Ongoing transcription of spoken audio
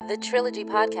The Trilogy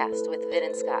Podcast with Vin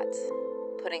and Scott,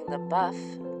 putting the buff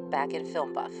back in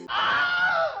film buff.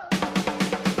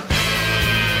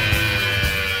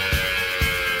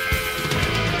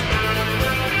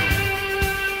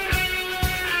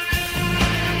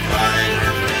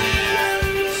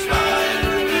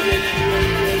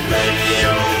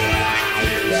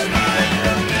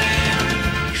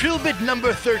 Trilbit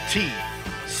number 13.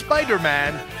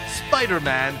 Spider-Man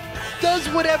does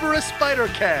whatever a spider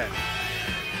can.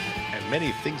 And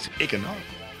many things it cannot.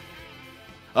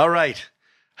 All right.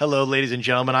 Hello, ladies and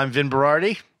gentlemen. I'm Vin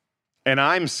Berardi. And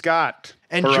I'm Scott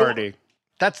And Berardi.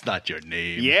 That's not your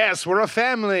name. Yes, we're a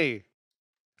family.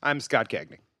 I'm Scott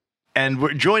Cagney.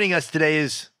 And joining us today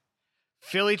is...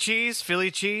 Philly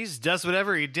cheese does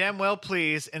whatever he damn well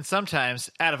please, and sometimes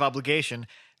out of obligation.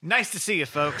 Nice to see you,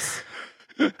 folks.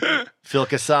 Phil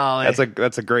Casale.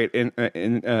 That's a great yeah.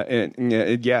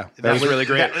 That was really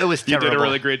great. It was You terrible. did a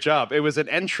really great job. It was an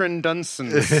Entrin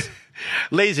Dunson's.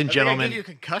 Ladies and I gentlemen. gave you a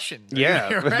concussion.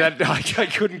 Yeah, Right? I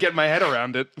couldn't get my head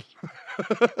around it.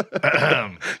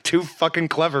 Too fucking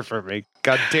clever for me.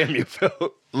 God damn you,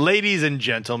 Phil. Ladies and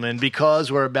gentlemen,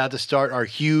 because we're about to start our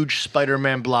huge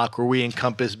Spider-Man block where we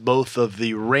encompass both of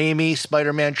the Raimi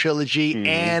Spider-Man trilogy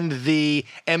and the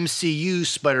MCU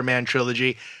Spider-Man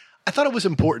trilogy, I thought it was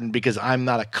important because I'm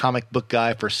not a comic book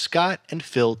guy for Scott and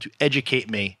Phil to educate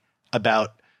me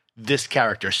about this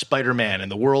character, Spider-Man, in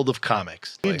the world of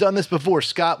comics. You've done this before,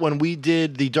 Scott. When we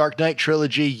did the Dark Knight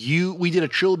trilogy, we did a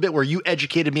trill bit where you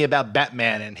educated me about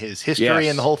Batman and his history Yes.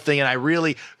 and the whole thing. And I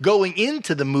really, going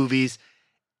into the movies,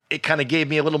 it kind of gave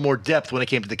me a little more depth when it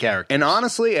came to the character. And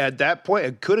honestly, at that point,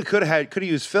 it could have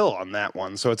used Phil on that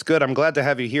one. So it's good. I'm glad to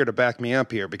have you here to back me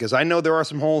up here because I know there are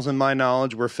some holes in my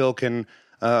knowledge where Phil can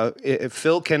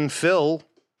fill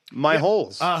my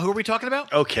holes Who are we talking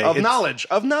about? Okay. of it's-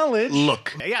 knowledge.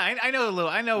 Look. Yeah, I know a little.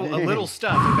 I know a little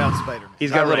stuff about Spider-Man.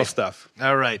 He's got All little right. stuff.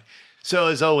 All right. So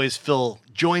as always, Phil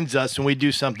joins us when we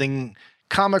do something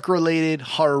comic-related,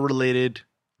 horror-related,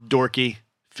 dorky.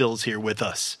 Phil's here with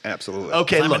us. Absolutely.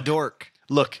 Okay, I'm look. a dork.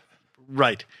 Look,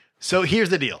 right. So here's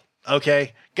the deal,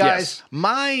 okay? Guys, Yes.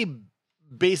 my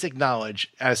basic knowledge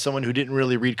as someone who didn't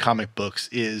really read comic books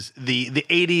is the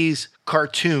 80s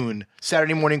cartoon,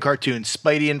 Saturday morning cartoon,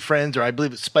 Spidey and Friends, or I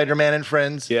believe it's Spider-Man and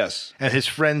Friends. Yes. And his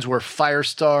friends were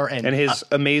Firestar and And his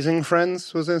Amazing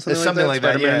Friends, was it something, something like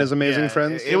that, Spider-Man yeah. and his Amazing Yeah,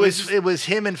 Friends? it was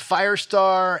him and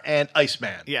Firestar and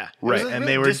Iceman. Yeah, Right, It was a and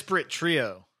really they were- disparate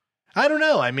trio. I don't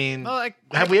know. I mean, Well,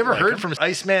 have we ever like heard him. from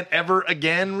Iceman ever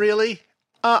again, really?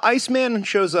 Iceman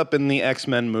shows up in the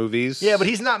X-Men movies. Yeah, but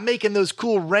he's not making those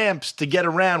cool ramps to get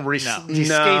around where he No. skates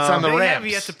No. on the They ramps. have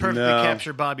yet to perfectly No.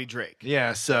 capture Bobby Drake.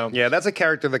 Yeah, so Yeah, that's a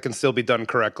character that can still be done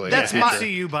correctly. That's in my- the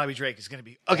future. MCU Bobby Drake is going to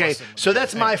be okay. awesome. So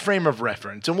that's my frame of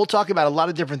reference, and we'll talk about a lot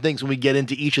of different things when we get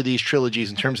into each of these trilogies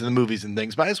in terms of the movies and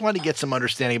things. But I just wanted to get some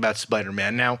understanding about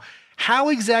Spider-Man. Now, how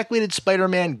exactly did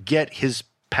Spider-Man get his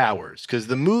powers? Because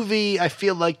the movie, I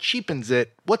feel like, cheapens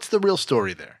it. What's the real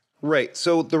story there? Right.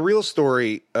 So the real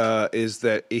story is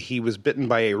that he was bitten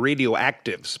by a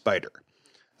radioactive spider.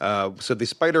 So the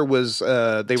spider was they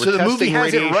were So the testing movie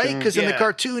has it right radiation- because in the Yeah.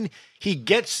 cartoon he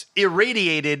gets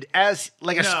irradiated as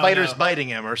like a No, spider's no. biting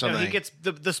him or No, something. he gets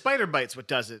the spider bites. What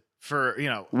does it for?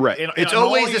 Right. It's in all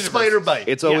always the universes. spider bite.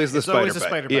 It's always Yeah, the it's spider always the bite.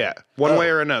 spider bite. Yeah, one Oh. way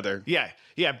or another. Yeah.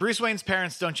 Bruce Wayne's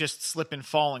parents don't just slip and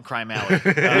fall in Crime Alley.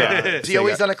 Is he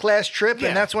always on a class trip Yeah.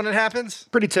 and that's when it happens?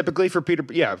 Pretty typically for Peter.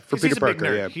 Yeah, for He's Peter a Parker. big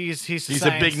nerd. Yeah. He's He's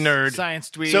a big nerd.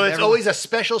 Science dweeb. So it's everyone- always a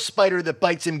special spider that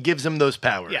bites him, gives him those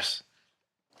powers. Yes.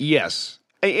 Yes,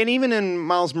 and even in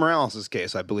Miles Morales'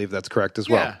 case, I believe that's correct as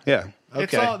well. Yeah.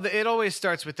 It's Okay. it always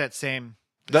starts with that same.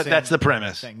 That's the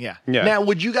premise. thing. Yeah. Yeah. Now,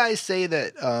 would you guys say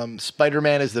that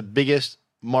Spider-Man is the biggest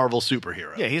Marvel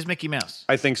superhero? Yeah. He's Mickey Mouse.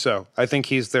 I think so. I think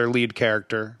he's their lead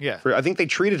character. Yeah. I think they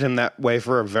treated him that way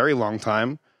for a very long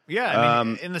time. Yeah. I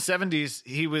mean, in the 70s,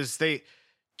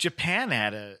 Japan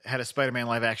had a Spider-Man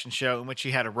live action show in which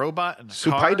he had a robot and a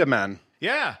car. Spider-Man.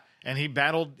 Yeah. And he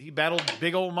battled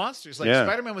big old monsters. Like Yeah.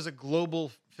 Spider-Man was a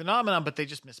global phenomenon, but they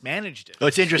just mismanaged it. Oh,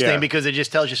 it's interesting Yeah. because it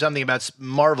just tells you something about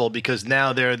Marvel because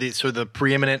now they're the sort of the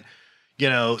preeminent,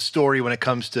 story when it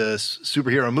comes to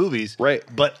superhero movies. Right.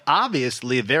 But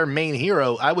obviously their main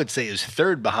hero, I would say, is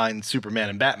third behind Superman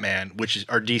and Batman, which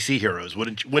are DC heroes.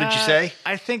 Wouldn't you say?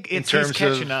 I think In he's terms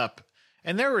catching of- up.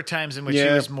 And there were times in which he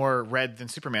Yeah. was more red than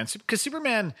Superman. Because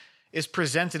Superman is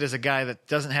presented as a guy that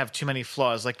doesn't have too many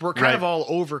flaws. Like, we're kind Right. of all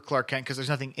over Clark Kent because there's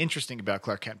nothing interesting about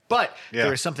Clark Kent. But Yeah.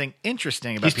 there is something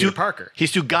interesting about Peter Parker.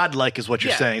 He's too godlike, is what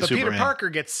you're saying. but Superman. Peter Parker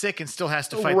gets sick and still has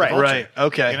to fight Right. the Vulture. Right.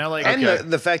 Okay. You know, like, And Okay.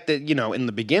 the fact that, in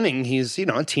the beginning, he's,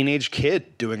 a teenage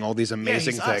kid doing all these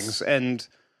amazing he's things. us. And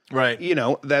Right. You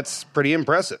know, that's pretty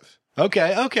impressive.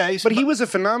 Okay. But he was a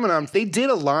phenomenon. They did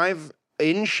a live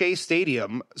in Shea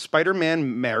Stadium.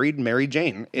 Spider-Man married Mary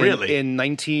Jane in Really?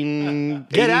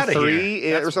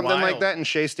 1983 or That's something like wild. that in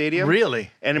Shea Stadium. Really?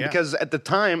 And Yeah. because at the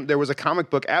time there was a comic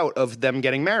book out of them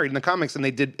getting married in the comics, and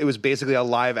it was basically a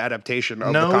live adaptation of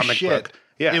the No comic shit. book.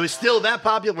 Yeah. It was still that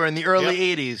popular in the early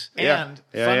Yep. 80s. Yeah. And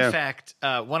Yeah, fun yeah. fact,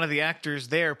 one of the actors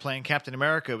there playing Captain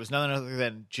America was none other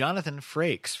than Jonathan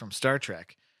Frakes from Star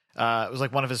Trek. It was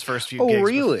like one of his first few Oh, gigs.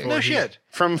 really? before No he- shit.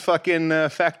 From fucking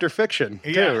Fact or Fiction,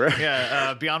 Yeah, too, right?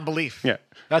 yeah, Beyond Belief. Yeah.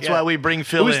 That's Yeah. why we bring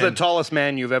Phil Who's in. the tallest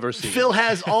man you've ever seen? Phil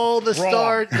has all the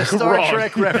Star Wrong.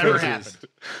 Trek Never references. happened.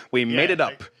 We made it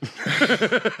up.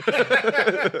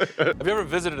 Have you ever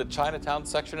visited a Chinatown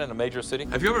section in a major city?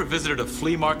 Have you ever visited a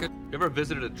flea market? You ever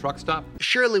visited a truck stop?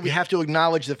 Surely we have to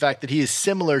acknowledge the fact that he is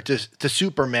similar to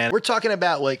Superman. We're talking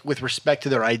about, like, with respect to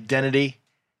their identity.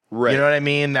 Right. You know what I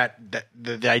mean? That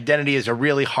the identity is a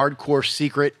really hardcore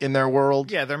secret in their world.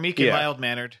 Yeah, they're meek and Yeah.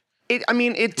 mild-mannered. It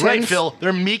tends... Right, Phil.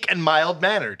 They're meek and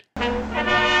mild-mannered.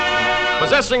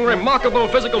 Possessing remarkable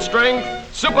physical strength,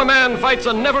 Superman fights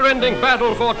a never-ending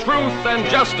battle for truth and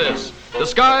justice,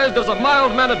 disguised as a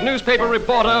mild-mannered newspaper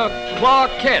reporter,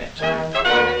 Clark Kent.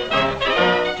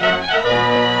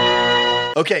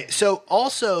 Okay, so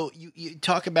also you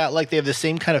talk about, like, they have the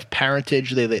same kind of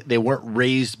parentage. They weren't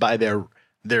raised by their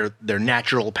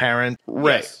natural parent.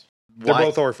 Right. Yes. They're Why-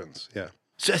 both orphans, yeah.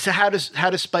 So how does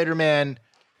Spider-Man?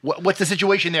 What's the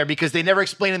situation there? Because they never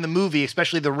explain in the movie,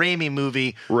 especially the Raimi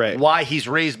movie, Right. why he's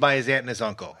raised by his aunt and his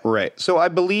uncle. Right. So I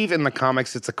believe in the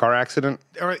comics it's a car accident.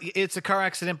 Or it's a car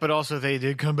accident, but also they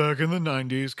did come back in the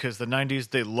 90s, because the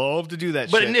 90s, they love to do that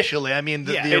But shit. initially, I mean,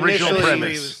 the Yeah, original Initially,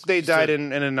 premise. they died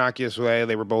in an innocuous way.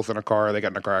 They were both in a car. They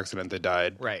got in a car accident. They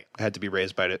died. Right. Had to be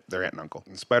raised by their aunt and uncle.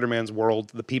 In Spider-Man's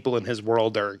world, the people in his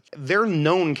world they're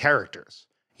known characters.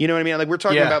 You know what I mean? Like, we're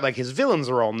talking Yeah. about, like, his villains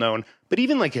are all known, but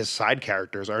even, like, his side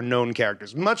characters are known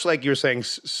characters. Much like you're saying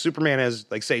Superman has,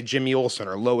 like, say, Jimmy Olsen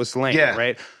or Lois Lane, Yeah.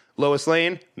 right? Lois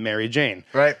Lane, Mary Jane.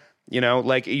 Right. You know,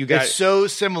 like, you got... It's so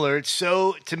similar. It's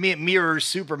so, to me, it mirrors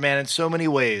Superman in so many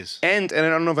ways. And I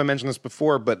don't know if I mentioned this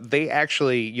before, but they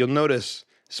actually, you'll notice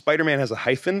Spider-Man has a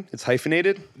hyphen. It's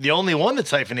hyphenated. The only one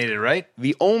that's hyphenated, right?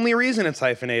 The only reason it's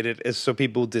hyphenated is so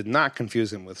people did not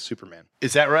confuse him with Superman.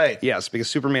 Is that right? Yes, because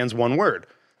Superman's one word.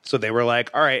 So they were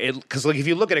like, all right, because like if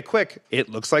you look at it quick, it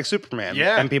looks like Superman.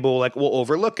 Yeah. And people will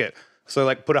overlook it. So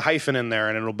like put a hyphen in there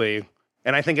and it'll be,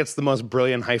 and I think it's the most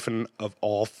brilliant hyphen of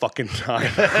all fucking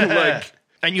time. Like,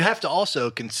 And you have to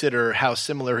also consider how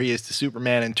similar he is to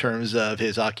Superman in terms of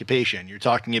his occupation. You're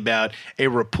talking about a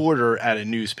reporter at a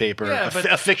newspaper, Yeah,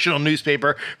 but- a fictional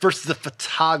newspaper, versus a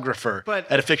photographer But-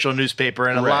 at a fictional newspaper.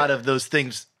 And a Right. lot of those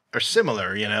things are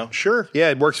similar, you know? sure. Yeah,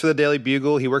 it works for the Daily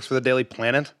Bugle. He works for the Daily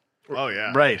Planet. Oh,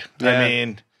 yeah. Right. Yeah. I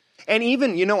mean, And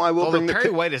even, you know, I will Although bring Perry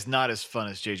the... White is not as fun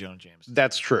as J. Jonah Jameson.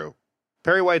 That's true.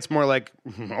 Perry White's more like,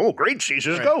 oh, great,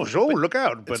 Jesus goes. Oh, look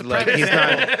out. But a like, prime he's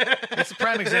not... It's a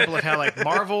prime example of how, like,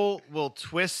 Marvel will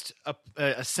twist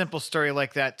a simple story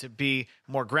like that to be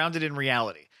more grounded in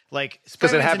reality. Like,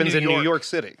 Because it Spider-Man's happens in New York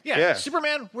City. Yeah.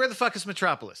 Superman, where the fuck is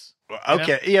Metropolis?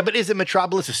 okay. Yeah, but is it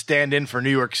Metropolis a stand-in for New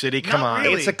York City? Come Not on.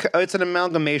 really. It's an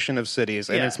amalgamation of cities,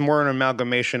 and Yeah. it's more an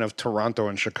amalgamation of Toronto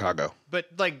and Chicago. But,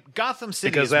 like, Gotham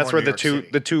City Because is that's more where New the York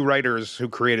City. two writers who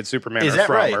created Superman Is are that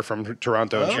from right? are from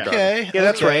Toronto and Chicago. Okay, Yeah,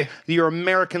 that's okay. right. Your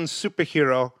American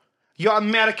superhero, your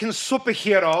American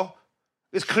superhero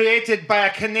is created by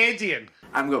a Canadian.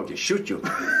 I'm going to shoot you.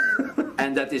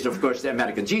 And that is, of course, the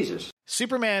American Jesus.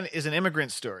 Superman is an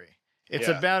immigrant story. It's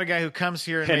Yeah. about a guy who comes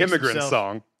here and An makes immigrant himself-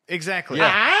 song. Exactly.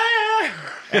 Ah!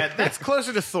 That's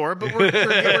closer to Thor, but we're getting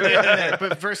there.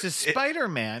 But versus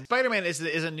Spider-Man, Spider-Man is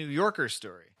a New Yorker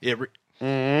story. Yeah,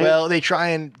 well, they try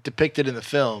and depict it in the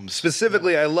films.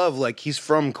 Specifically, I love, like, he's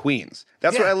from Queens.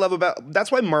 That's what Yeah. I love about,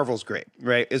 that's why Marvel's great,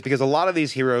 right? Is because a lot of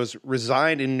these heroes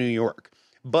reside in New York,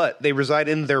 but they reside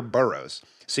in their boroughs.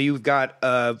 So you've got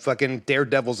fucking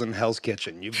Daredevils in Hell's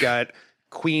Kitchen. You've got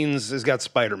Queens has got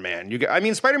Spider-Man.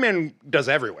 Spider-Man does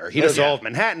everywhere. He does all of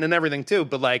Manhattan and everything too,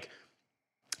 but like,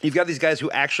 you've got these guys who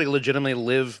actually legitimately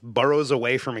live boroughs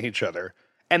away from each other.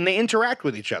 And they interact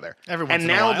with each other. Every once and in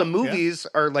a now while, the movies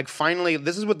are like finally,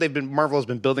 this is what Marvel has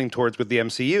been building towards with the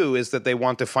MCU, is that they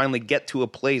want to finally get to a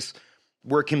place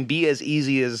where it can be as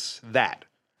easy as that.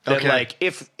 That Okay. like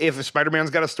if Spider-Man's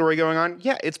got a story going on,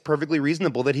 yeah, it's perfectly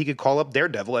reasonable that he could call up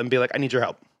Daredevil and be like, I need your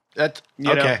help. That's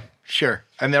You okay. know? Sure.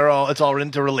 And it's all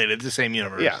interrelated. It's the same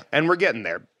universe. Yeah, and we're getting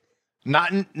there.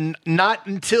 Not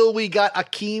until we got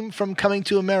Akeem from Coming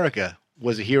to America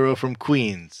was a hero from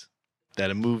Queens that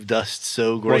had moved us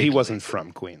so great. Well, he wasn't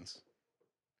from Queens.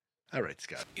 All right,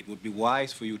 Scott. It would be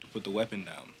wise for you to put the weapon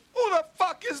down. Who the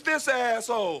fuck is this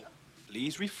asshole?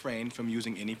 Please refrain from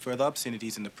using any further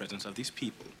obscenities in the presence of these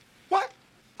people. What?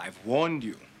 I've warned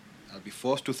you. I'll be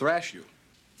forced to thrash you.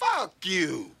 Fuck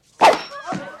you.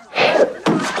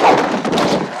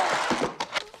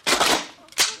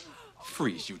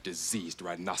 Freeze, you diseased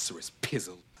rhinoceros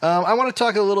pizzle. I want to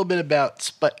talk a little bit about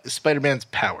Spider-Man's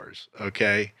powers,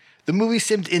 okay? The movie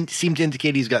seemed to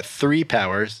indicate he's got 3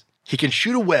 powers. He can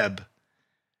shoot a web.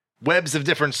 Webs of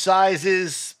different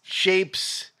sizes,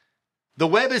 shapes. The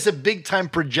web is a big-time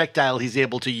projectile he's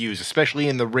able to use, especially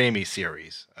in the Raimi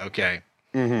series, okay?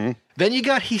 Mm-hmm. Then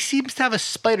he seems to have a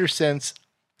spider sense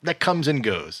that comes and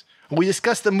goes. When we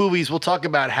discuss the movies, we'll talk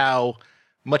about how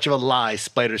much of a lie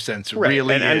spider sense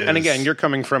really is. And again, you're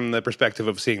coming from the perspective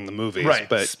of seeing the movies. Right,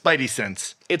 But Spidey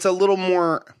sense. it's a little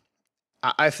more...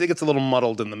 I think it's a little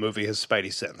muddled in the movie, his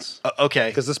Spidey sense. Okay.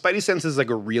 Because the Spidey sense is like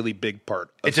a really big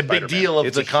part of It's a big Spider-Man. deal of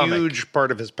it's the a comic. huge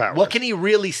part of his power. What can he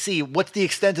really see? What's the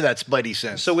extent of that Spidey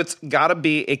sense? So it's got to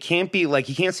be, it can't be like,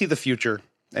 he can't see the future,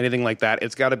 anything like that.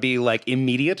 It's got to be like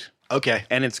immediate. Okay.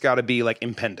 And it's got to be like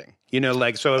impending. You know,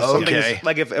 like, so if something is,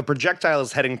 like if a projectile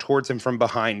is heading towards him from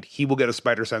behind, he will get a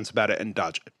spider sense about it and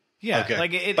dodge it. Yeah. Okay.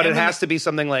 Like But it has to be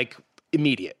something like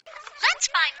immediate. Let's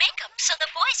buy makeup so the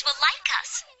boys will like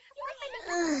us.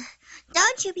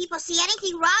 Don't you people see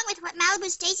anything wrong with what Malibu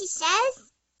Stacy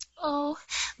says? Oh,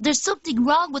 there's something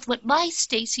wrong with what my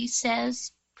Stacy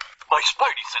says. My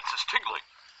Spidey sense is tingling.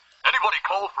 Anybody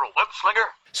call for a web slinger?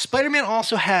 Spider-Man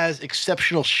also has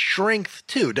exceptional strength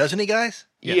too, doesn't he, guys?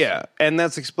 Yeah, and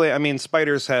that's explain. I mean,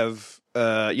 spiders have,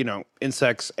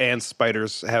 insects and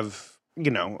spiders have,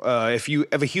 if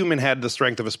a human had the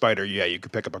strength of a spider, yeah, you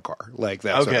could pick up a car, like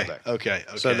that sort of thing. Okay.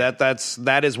 So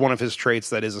that is one of his traits.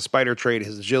 That is a spider trait.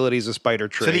 His agility is a spider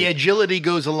trait. So the agility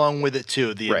goes along with it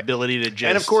too. The ability to just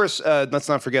and of course, let's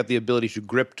not forget the ability to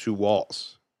grip to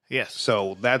walls. Yes.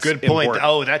 So that's good point. important.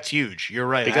 Oh, that's huge. You're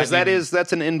right. Because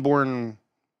that's an inborn.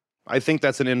 I think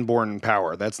that's an inborn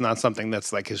power. That's not something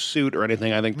that's like his suit or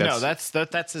anything. I think that's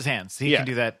that's his hands. He can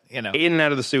do that. in and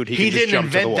out of the suit. He can just didn't jump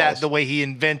to the invent that walls. the way he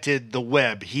invented the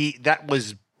web. That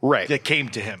was right. That came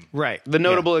to him. Right. The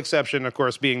notable exception, of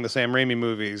course, being the Sam Raimi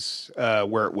movies,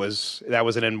 where that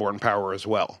was an inborn power as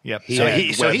well. Yep. So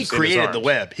he created the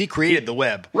web. He created the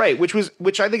web. Right,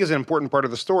 which I think is an important part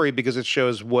of the story because it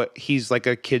shows what he's like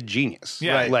a kid genius.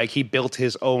 Yeah. Right. Like he built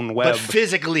his own web. But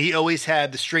physically, he always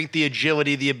had the strength, the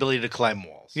agility, the ability to climb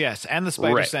walls. Yes, and the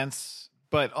spider sense,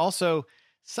 but also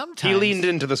sometimes he leaned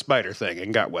into the spider thing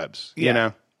and got webs. You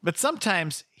know, but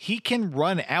sometimes he can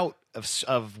run out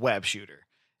of web shooter,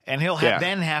 and he'll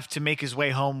then have to make his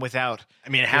way home without.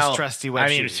 His trusty web.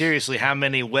 shooters. Seriously, how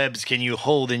many webs can you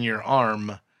hold in your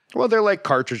arm? Well, they're like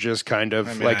cartridges, kind of.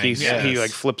 He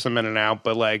like flips them in and out,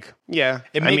 but like, yeah.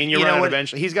 You run out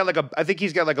eventually. He's got I think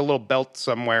he's got like a little belt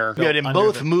somewhere. Yeah, in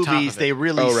both movies, they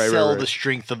really sell the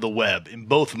strength of the web. In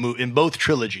both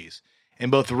trilogies, in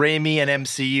both Raimi and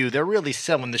MCU, they're really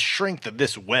selling the strength of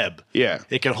this web. Yeah,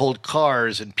 it can hold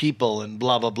cars and people and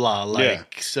blah blah blah.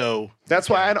 So that's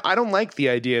why I don't like the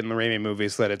idea in the Raimi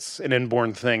movies that it's an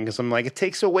inborn thing because I'm like it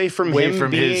takes away from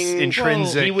him being his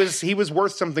intrinsic. He was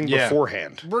worth something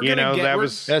beforehand.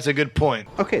 That's a good point.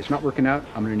 Okay, it's not working out.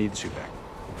 I'm gonna need the suit back.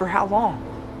 For how long?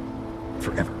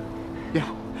 Forever.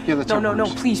 Yeah, that's No,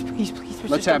 please,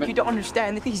 Let's have it. You don't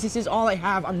understand. This is all I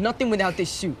have. I'm nothing without this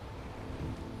suit.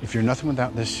 If you're nothing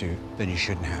without this suit, then you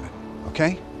shouldn't have it.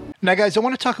 Okay? Now, guys, I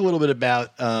want to talk a little bit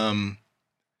about some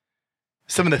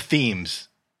of the themes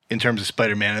in terms of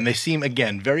Spider-Man, and they seem,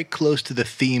 again, very close to the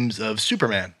themes of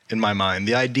Superman in my mind.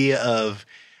 The idea of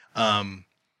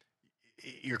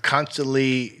you're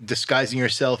constantly disguising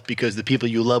yourself because the people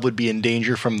you love would be in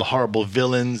danger from the horrible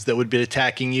villains that would be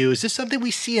attacking you. Is this something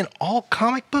we see in all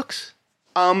comic books?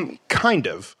 Kind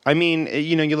of. I mean,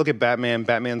 you look at Batman.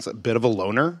 Batman's a bit of a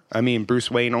loner. I mean, Bruce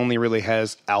Wayne only really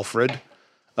has Alfred.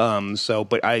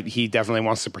 He definitely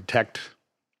wants to protect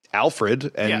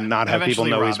Alfred and not have people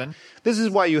know Robin. This is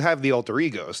why you have the alter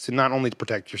egos, to not only to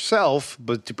protect yourself,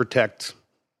 but to protect,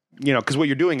 because what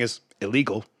you're doing is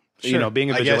illegal. Sure.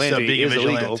 Being a vigilante is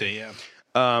illegal.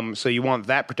 Yeah. So you want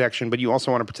that protection, but you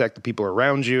also want to protect the people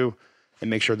around you and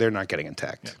make sure they're not getting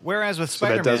attacked. Yeah. Whereas with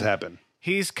Spider-Man, that does happen.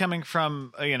 He's coming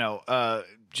from,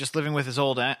 just living with his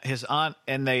aunt,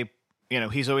 and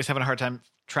he's always having a hard time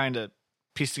trying to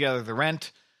piece together the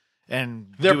rent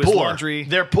and they're do poor. his laundry.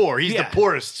 They're poor. He's the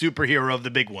poorest superhero of the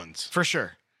big ones. For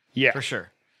sure. Yeah. For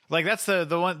sure. Like that's the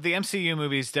one, the MCU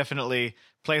movies definitely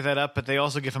play that up, but they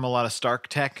also give him a lot of Stark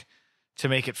tech to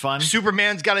make it fun.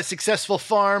 Superman's got a successful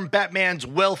farm. Batman's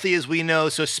wealthy, as we know.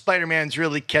 So Spider-Man's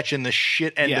really catching the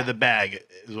shit end of the bag,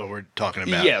 is what we're talking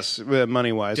about. Yes,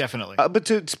 money-wise. Definitely. But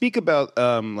to speak about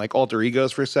like alter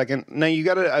egos for a second, now you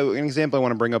got an example I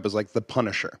want to bring up is like The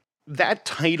Punisher. That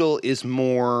title is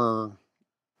more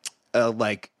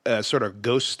like a sort of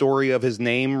ghost story of his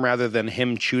name rather than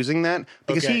him choosing that,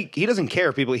 because he doesn't care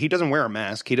if people, he doesn't wear a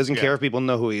mask. He doesn't care if people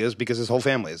know who he is because his whole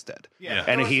family is dead. Yeah.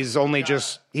 And he's only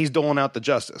he's doling out the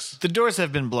justice. The doors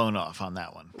have been blown off on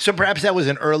that one. So perhaps that was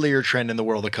an earlier trend in the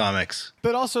world of comics.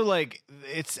 But also, like,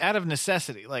 it's out of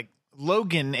necessity. Like,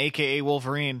 Logan, a.k.a.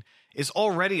 Wolverine, is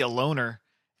already a loner,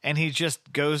 and he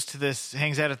just goes to this,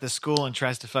 hangs out at this school and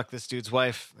tries to fuck this dude's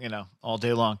wife, you know, all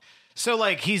day long. So,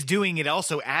 like, he's doing it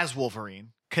also as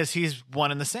Wolverine because he's one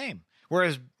and the same.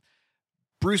 Whereas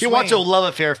Bruce Wayne wants a love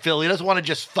affair, Phil. He doesn't want to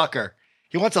just fuck her.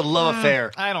 He wants a love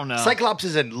affair. I don't know. Cyclops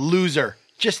is a loser.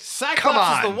 Just Cyclops come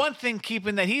on. is the one thing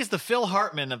keeping that. He's the Phil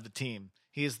Hartman of the team.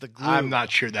 He is the glue. I'm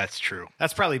not sure that's true.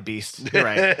 That's probably Beast. You're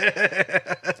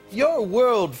right. Your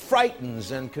world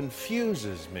frightens and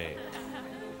confuses me.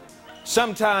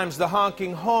 Sometimes the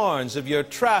honking horns of your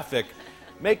traffic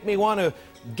make me want to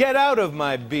get out of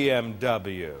my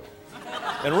BMW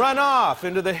and run off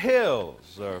into the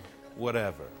hills or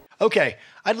whatever. Okay,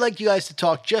 I'd like you guys to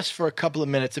talk just for a couple of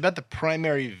minutes about the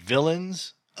primary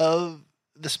villains of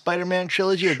the Spider-Man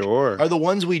trilogy. Sure. Are the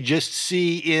ones we just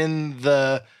see in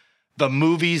the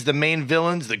movies the main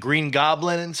villains, the Green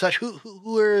Goblin and such?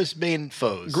 Who are his main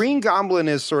foes? Green Goblin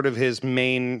is sort of his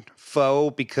main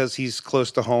foe because he's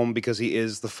close to home, because he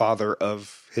is the father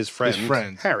of his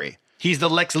friend Harry. He's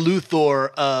the Lex Luthor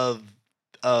of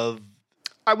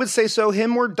I would say so.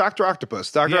 Him or Dr.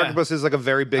 Octopus. Dr. Octopus is like a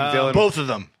very big villain. Both of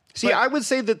them. See, I would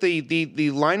say that the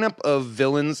lineup of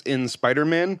villains in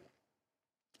Spider-Man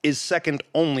is second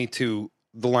only to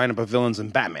the lineup of villains in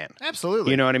Batman.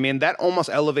 Absolutely. You know what I mean? That almost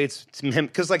elevates him,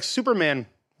 because like Superman,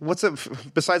 what's it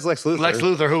besides Lex Luthor? Lex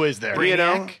Luthor, who is there? You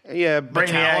know? Yeah,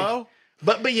 Brainiac.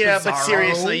 But yeah, but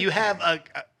seriously, you have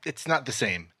it's not the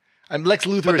same. Lex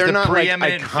Luthor is the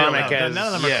preeminent iconic villain. as,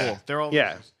 None of them are cool. They're all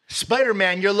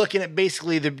Spider-Man, you're looking at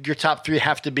basically your top three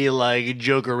have to be like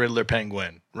Joker, Riddler,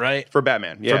 Penguin, right? For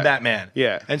Batman, yeah. For Batman.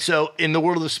 Yeah. And so in the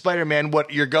world of Spider-Man,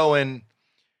 what you're going,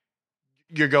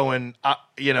 I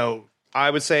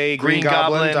would say Green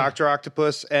Goblin, Dr.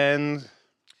 Octopus, and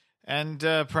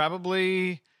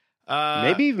probably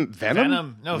maybe even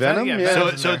Venom. No, Venom.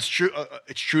 Yeah. So it's true.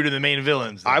 It's true to the main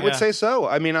villains. I would say so.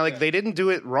 I mean, they didn't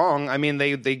do it wrong. I mean,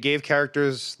 they gave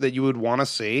characters that you would want to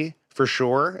see for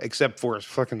sure, except for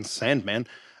fucking Sandman.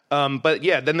 But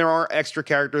yeah, then there are extra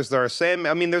characters that are Sam.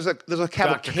 I mean, there's a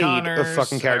cavalcade of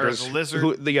fucking characters. The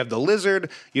Lizard. You have the Lizard.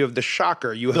 You have the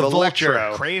Shocker. You have the Electro.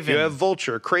 Vulture, Craven. You have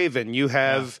Vulture, Craven. You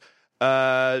have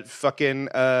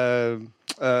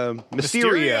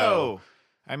Mysterio.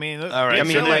 I mean, all right. I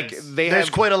mean, like there's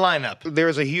quite a lineup.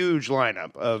 There's a huge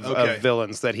lineup of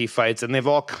villains that he fights, and they've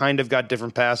all kind of got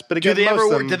different paths. But again, do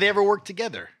they ever work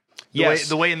together? Yes,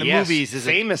 the way in the movies is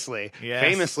famously,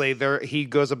 he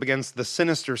goes up against the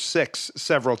Sinister Six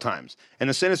several times, and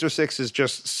the Sinister Six is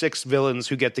just six villains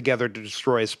who get together to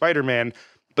destroy Spider-Man.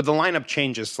 But the lineup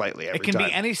changes slightly every time. It can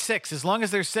be any six. As long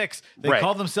as there's six, they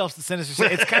call themselves the Sinister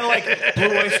Six. It's kind of like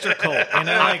Blue Oyster Cult. You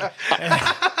know, like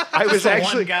I was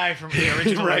actually one guy from the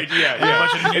original. Right,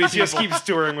 yeah. And he just keeps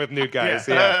touring with new guys.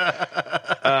 Yeah.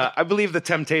 I believe the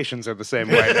Temptations are the same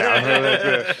way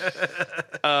now.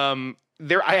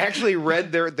 I actually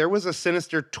read there was a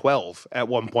Sinister 12 at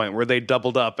one point where they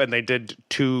doubled up and they did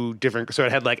two different. So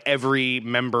it had like every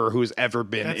member who's ever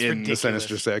been the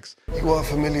Sinister Six. You are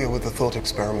familiar with the thought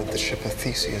experiment, the ship of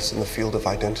Theseus, in the field of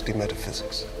identity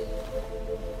metaphysics?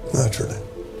 Naturally.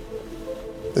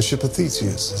 The ship of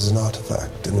Theseus is an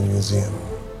artifact in a museum.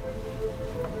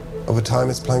 Over time,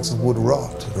 its planks of wood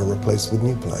rot and are replaced with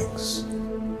new planks.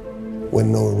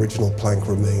 When no original plank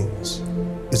remains,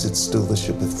 is it still the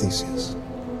ship of Theseus?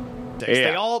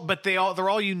 They're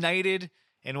all united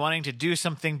in wanting to do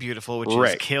something beautiful, which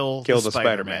is kill the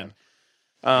Spider-Man.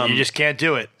 You just can't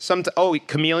do it.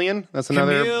 Chameleon. That's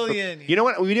another. Chameleon. You know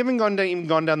what? We haven't even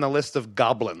gone down the list of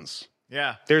goblins.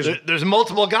 Yeah. There's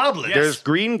multiple goblins. Yes. There's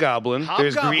Green Goblin.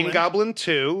 There's Hobgoblin. Green Goblin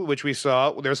 2, which we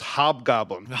saw. There's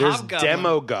Hobgoblin. There's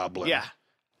Demo Goblin. Yeah.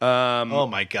 Oh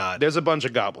my God. There's a bunch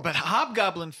of goblins. But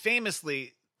Hobgoblin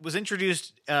famously was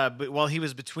introduced while he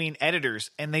was between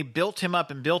editors, and they built him up,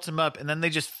 and then they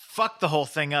just fucked the whole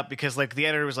thing up because like the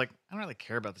editor was like, I don't really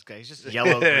care about this guy. He's just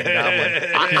yellow Green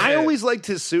Goblin. I always liked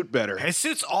his suit better. His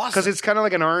suit's awesome because it's kind of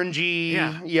like an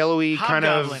orangey, yellowy kind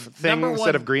of thing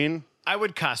instead of green. I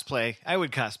would cosplay.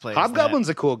 Hobgoblin's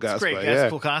a cool cosplay. It's great. That's a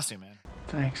cool costume, man.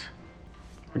 Thanks.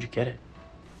 Where'd you get it?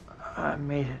 I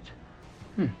made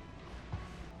it.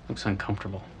 Looks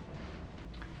uncomfortable.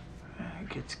 It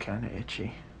gets kind of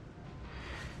itchy.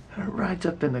 It rides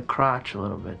up in the crotch a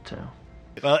little bit, too.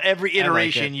 Well, every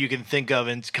iteration you can think of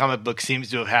in comic books seems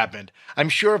to have happened. I'm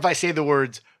sure if I say the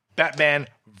words Batman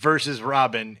versus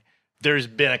Robin, there's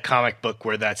been a comic book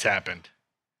where that's happened.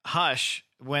 Hush,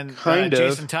 when Kind of.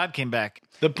 Jason Todd came back.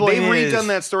 The point They've is, redone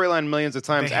that storyline millions of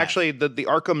times. They have. Actually, the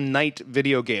Arkham Knight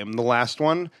video game, the last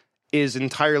one, is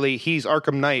entirely he's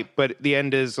Arkham Knight, but the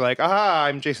end is like, aha,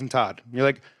 I'm Jason Todd. You're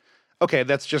like, okay,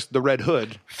 that's just the Red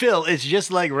Hood. Phil, it's just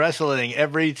like wrestling.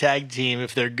 Every tag team,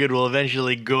 if they're good, will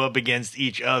eventually go up against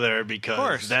each other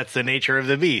because that's the nature of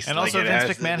the beast. And Like, also, it Vince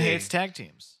has to McMahon be. hates tag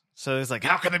teams. So he's like,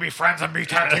 how can they be friends and be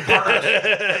tag team partners?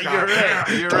 You're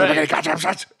right. You're right.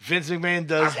 Vince McMahon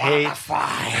does hate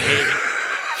fire.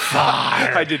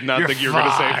 I did not You're think you were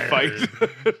going to say fired. fight.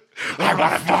 I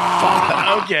want to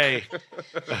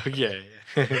fight. Okay.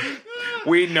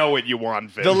 We know what you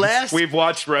want, Vince. The last- We've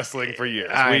watched wrestling for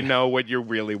years. I We know. know what you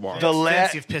really want.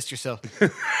 Vince, you've pissed yourself.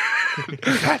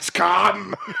 Let's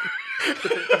come.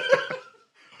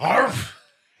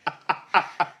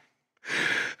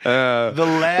 We're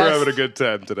having a good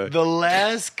time today. The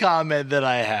last comment that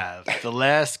I have, the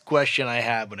last question I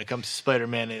have when it comes to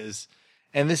Spider-Man is,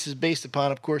 and this is based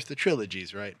upon, of course, the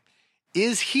trilogies, right?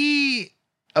 Is he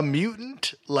a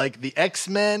mutant like the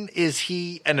X-Men? Is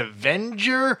he an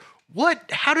Avenger?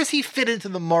 How does he fit into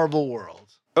the Marvel world?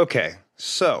 Okay,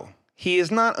 so he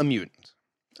is not a mutant.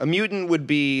 A mutant would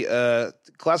be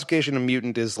classification of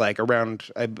mutant is like around,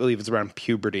 I believe it's around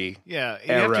puberty. Yeah,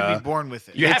 you have to era. be born with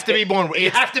it. You have to be born with it.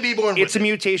 You have to be born with It's it. a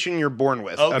mutation you're born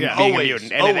with. Oh, of yeah. being Always, a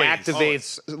mutant, and always, it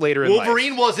activates later in life.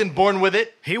 Wolverine wasn't born with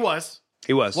it. He was.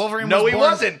 He was. Wolverine No, was he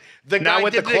born- wasn't. The Now guy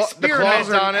with did the the claw- the experiment claws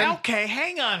are- on him. Okay,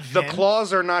 hang on, The Vin.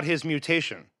 claws are not his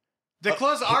mutation. The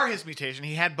claws are his mutation.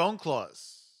 He had bone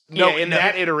claws. In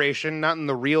that iteration, not in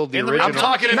the real, the In the original. I'm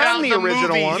talking not about in the the original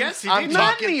movies. one. Yes, he I'm did.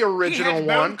 not in the original He had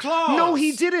one. bone claws. No,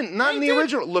 he didn't. Not in the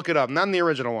original. Look it up. Not in the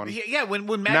original one. Yeah, when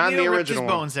Not in Magneto the ripped his original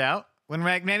one. bones out, when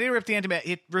Magneto ripped the antimatter,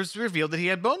 it was revealed that he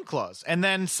had bone claws. And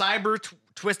then Cyber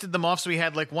twisted them off so he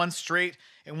had like one straight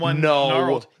and one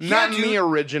gnarled. Not Yeah, in the dude.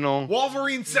 original.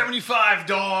 Wolverine 75,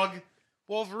 dog.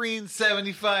 Wolverine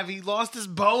 75. He lost his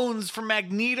bones from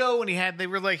Magneto, and they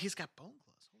were like, he's got bone claws.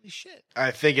 Holy shit.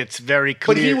 I think it's very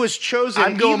clear. But he was chosen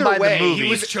I'm going either by way. the movies. He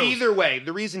was chosen. either way.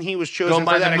 The reason he was Going chosen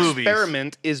by for the that movies.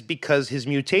 experiment is because his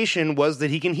mutation was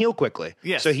that he can heal quickly.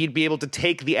 Yes. So he'd be able to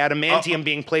take the adamantium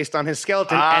being placed on his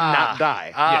skeleton and not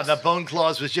die. Yes. The bone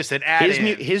claws was just an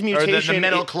add-in. His Or mutation. the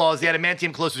metal claws, the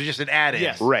adamantium claws was just an add-in.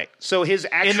 Yes. Right. So his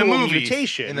actual movies.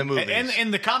 mutation In the movies. And in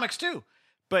the comics, too.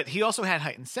 But he also had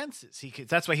heightened senses.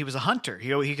 That's why he was a hunter.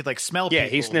 He could like smell people. Yeah,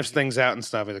 he sniffs things out and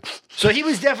stuff. He's like, So he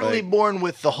was definitely born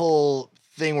with the whole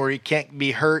thing where he can't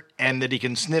be hurt and that he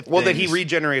can sniff well, that he things,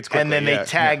 regenerates quickly. and then yeah. they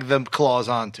tag the claws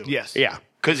onto it. Yes. Yeah.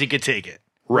 Because he could take it.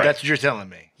 Right. That's what you're telling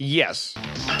me. Yes.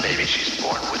 Maybe she's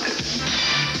born with it.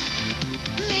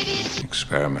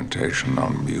 Experimentation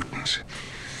on mutants.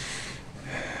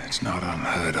 It's not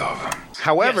unheard of.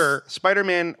 However,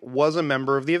 Spider-Man was a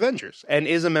member of the Avengers and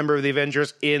is a member of the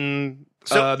Avengers in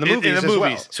the movies in the as movies.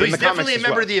 well. So In he's the comics definitely a as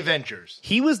member well. of the Avengers.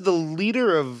 He was the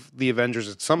leader of the Avengers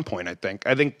at some point, I think.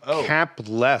 I think Oh. Cap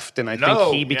left, and I No.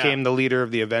 think he became the leader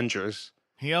of the Avengers.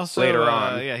 He also Later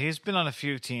on. yeah, he's been on a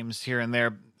few teams here and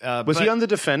there. Was he on the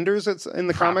Defenders in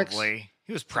the comics? Probably.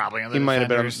 He was probably on the He might have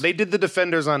been. Defenders. They did the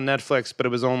Defenders on Netflix, but it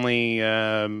was only.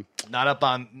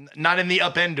 Not in the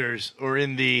Upenders or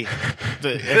in the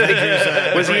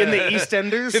Avengers, was he in the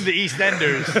EastEnders? in the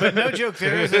EastEnders. But no joke,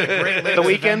 there is a great list The of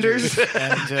Weekenders?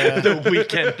 Avengers, and The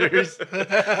Weekenders.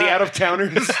 The Out of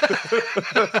Towners?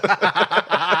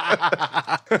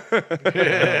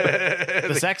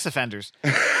 the sex offenders.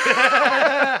 So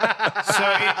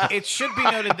it should be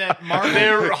noted that Marvel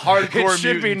They're hardcore It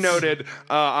should be mutants. noted,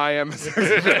 I am a sex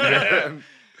offender.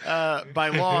 by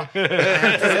law, I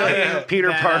have to tell you Peter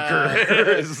that,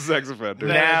 Parker is a sex offender.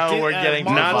 Now we're getting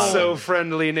to Not Marvel- so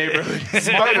friendly neighborhood Marvel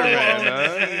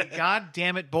Spider-Man. owns- God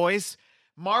damn it, boys!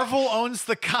 Marvel owns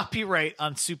the copyright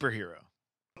on superhero.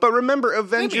 But remember,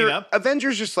 meet up.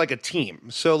 Avengers just like a team.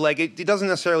 So like it doesn't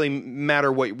necessarily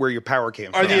matter where your power came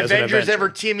Are from. the as an Avengers Avenger. ever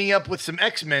teaming up with some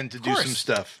X-Men to do course. some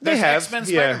stuff? They There's have. X-Men Yeah.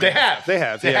 Spider-Man. They have. They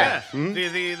have. They yeah. have. Hmm?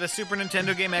 The Super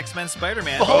Nintendo game X-Men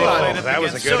Spider-Man. Hold They on. played it That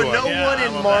was a against- good So one. no Yeah, one I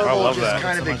in love that. I Marvel love just that.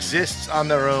 kind of exists on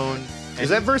their own. Is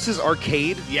that versus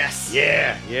Arcade? Yes.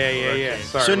 Yeah.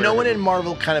 Sorry, So no we're- one in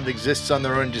Marvel kind of exists on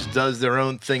their own, just does their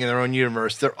own thing in their own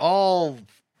universe. They're all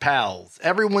pals.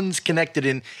 Everyone's connected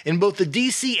in both the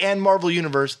DC and Marvel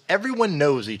universe. Everyone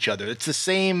knows each other. It's the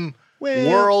same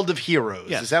world of heroes.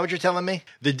 Yes. Is that what you're telling me?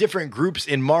 The different groups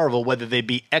in Marvel, whether they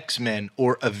be X-Men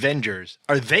or Avengers,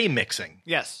 are they mixing?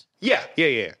 Yes. Yeah.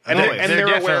 And, Oh, and they're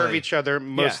aware of definitely. each other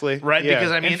mostly. Right, Yeah.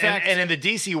 because I mean, In fact- and in the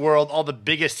DC world, all the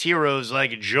biggest heroes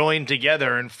like join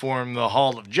together and form the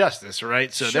Hall of Justice,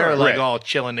 right? So they're like all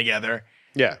chilling together.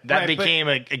 Yeah. That Right, became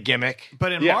a gimmick.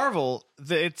 But in Marvel,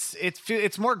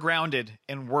 it's more grounded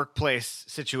in workplace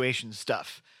situation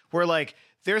stuff. Where like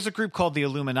there's a group called the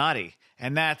Illuminati,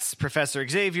 and that's Professor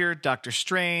Xavier, Doctor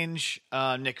Strange,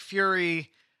 Nick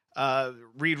Fury,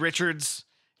 Reed Richards.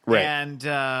 Right. And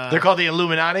They're called the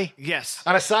Illuminati? Yes.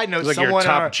 On a side note, It's like your someone in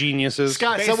top our, geniuses.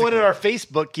 Scott, someone in our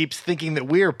Facebook keeps thinking that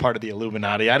we're part of the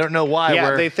Illuminati. I don't know why. Yeah,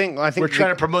 I think we're trying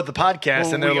to promote the podcast,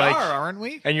 Well, and they're we like, aren't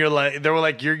we? And they were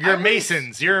like, you're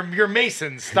Masons. You're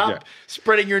Masons. Stop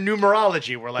spreading your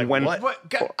numerology. We're like, what?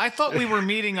 I thought we were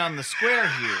meeting on the square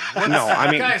here. No,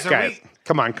 I mean, guys, guys,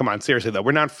 come on. Seriously, though.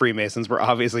 We're not Freemasons. We're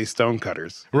obviously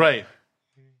stonecutters. Right.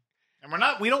 And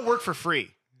we don't work for free.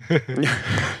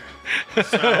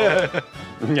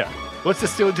 Yeah. What's the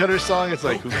Stonecutter song? It's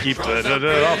like, who keeps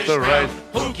the off the right?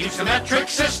 Who keeps the metric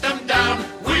system down?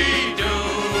 We do.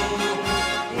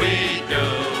 We do.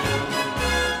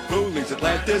 Who leads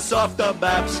Atlantis off the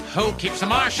maps? Who keeps the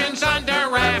Martians under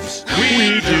wraps?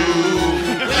 We do.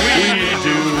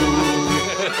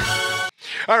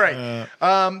 All right.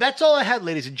 That's all I had,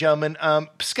 ladies and gentlemen.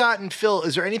 Scott and Phil,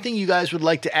 is there anything you guys would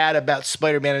like to add about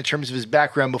Spider-Man in terms of his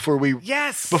background before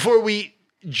we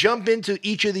jump into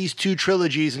each of these two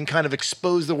trilogies and kind of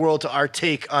expose the world to our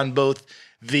take on both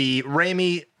the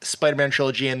Raimi Spider-Man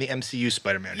trilogy and the MCU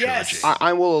Spider-Man trilogy?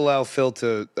 I will allow Phil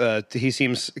to he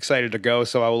seems excited to go,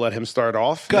 so I will let him start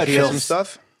off. Go ahead, He has Phil. some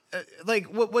stuff. Like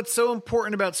what's so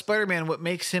important about Spider-Man, what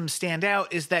makes him stand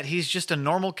out is that he's just a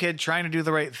normal kid trying to do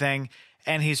the right thing,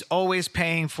 and he's always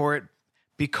paying for it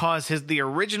because the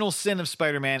original sin of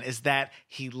Spider-Man is that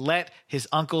he let his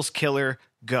uncle's killer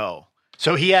go.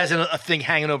 So he has a thing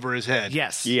hanging over his head.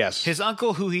 Yes. Yes. His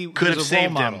uncle, who he Could have was a role saved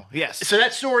him. model. Yes. So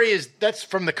that story that's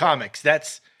from the comics.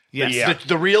 That's Yes.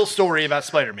 the real story about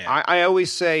Spider-Man. I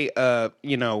always say, people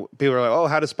are like, oh,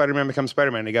 how does Spider-Man become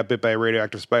Spider-Man? He got bit by a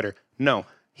radioactive spider. No,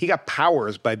 he got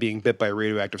powers by being bit by a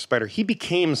radioactive spider. He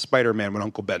became Spider-Man when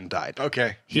Uncle Ben died.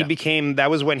 Okay. That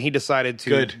was when he decided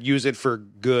to use it for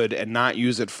good and not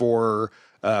use it for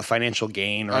financial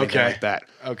gain or anything like that.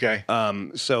 Okay.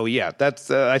 So yeah,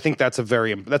 I think that's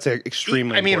an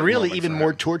extremely. I mean, important really, moment even for more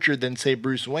him. tortured than say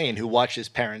Bruce Wayne, who watched his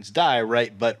parents die,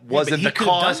 right? But but wasn't he the could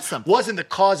have done cause something. wasn't the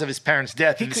cause of his parents'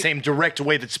 death in the same direct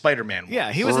way that Spider-Man was.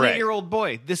 Yeah, he was Correct. an 8-year-old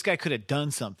boy. This guy could have done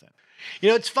something. You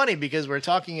know, it's funny because we're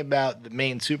talking about the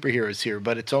main superheroes here,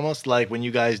 but it's almost like when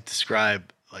you guys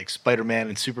describe like Spider-Man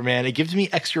and Superman, it gives me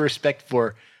extra respect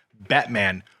for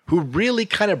Batman, who really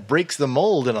kind of breaks the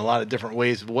mold in a lot of different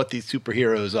ways of what these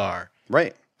superheroes are.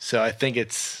 Right. So I think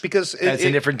it's Because adds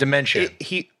a different dimension.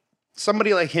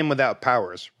 Somebody like him without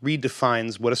powers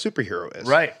redefines what a superhero is.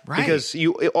 Right. Because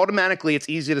automatically it's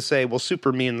easy to say, well,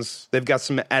 super means they've got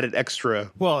some added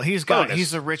extra. Well, he's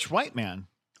bonus. a rich white man.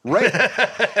 Right.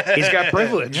 He's got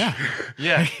privilege. Yeah.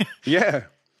 Yeah. Yeah.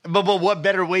 But what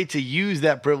better way to use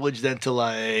that privilege than to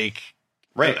like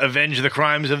avenge the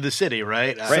crimes of the city,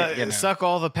 right? Suck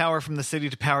all the power from the city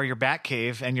to power your Bat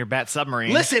Cave and your Bat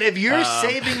Submarine. Listen, if you're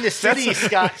saving the city,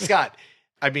 Scott,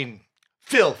 I mean,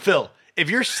 Phil,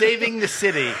 if you're saving the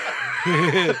city,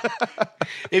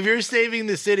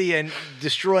 and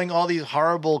destroying all these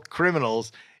horrible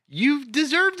criminals, you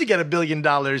deserve to get $1 billion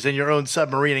in your own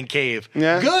submarine and cave.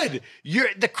 Yeah. Good.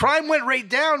 The crime went right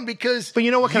down because But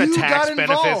you know what kind of tax got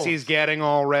benefits involved. he's getting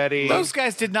already? Those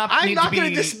guys did not I'm need not to going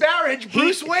be... to disparage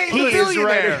Bruce Wayne, he the is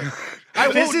billionaire. right. I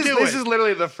won't This do it. is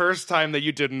literally the first time that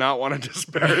you did not want to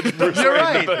disparage Bruce You're Wayne,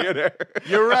 right. the billionaire.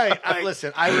 You're right.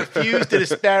 Listen, I refuse to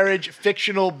disparage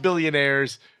fictional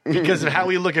billionaires because of how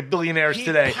we look at billionaires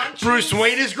today. Bruce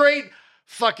Wayne is great.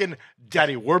 Fucking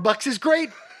Daddy Warbucks is great.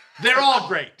 They're all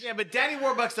great. Yeah, but Daddy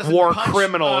Warbucks doesn't War punch...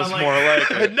 criminal is more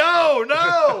like it. No.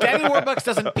 Daddy Warbucks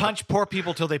doesn't punch poor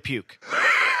people till they puke.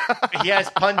 He has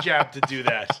Punjab to do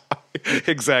that.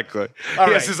 Exactly. All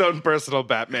he right. has his own personal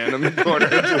Batman in the corner.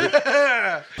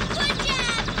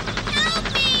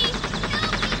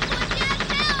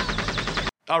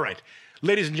 All right.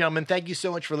 Ladies and gentlemen, thank you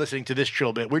so much for listening to this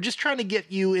Trill Bit. We're just trying to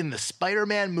get you in the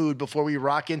Spider-Man mood before we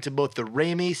rock into both the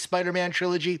Raimi Spider-Man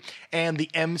trilogy and the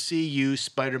MCU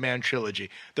Spider-Man trilogy.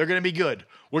 They're going to be good.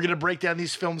 We're going to break down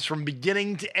these films from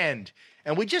beginning to end.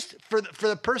 And we just, for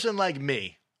the person like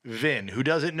me, Vin, who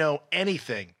doesn't know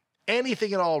anything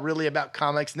at all really about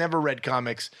comics, never read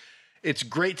comics, it's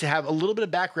great to have a little bit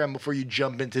of background before you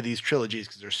jump into these trilogies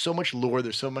because there's so much lore,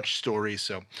 there's so much story.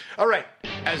 So, all right.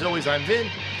 As always, I'm Vin.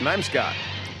 And I'm Scott.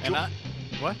 And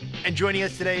what? And joining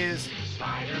us today is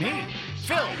me,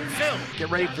 Phil. Get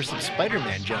ready for some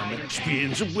Spider-Man, gentlemen.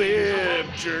 Spins a web,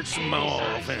 jerks him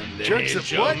off, and then Jerks it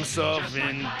him what? jumps off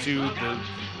into the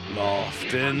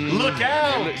loft and Look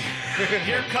out!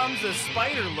 Here comes a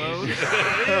spider load.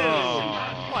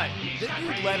 What? Didn't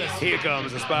you let us? Here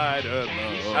comes the spider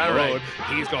load. All right.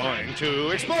 He's going to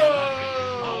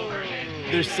explode.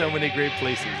 There's so many great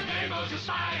places.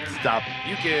 Stop.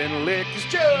 You can lick his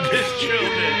children.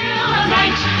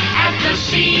 Light at the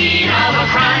scene of a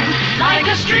crime, like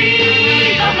a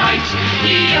streak of light,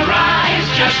 he arrives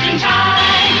just in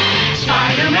time.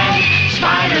 Spider-Man,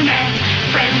 Spider-Man,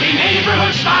 friendly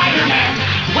neighborhood Spider-Man.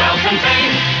 Wealth and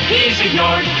fame, he's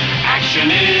ignored. Action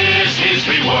is his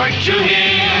reward to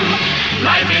him.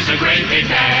 Life is a great big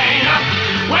bang up.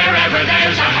 Wherever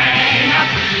there's a hang up,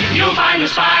 you'll find the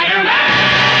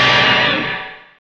Spider-Man.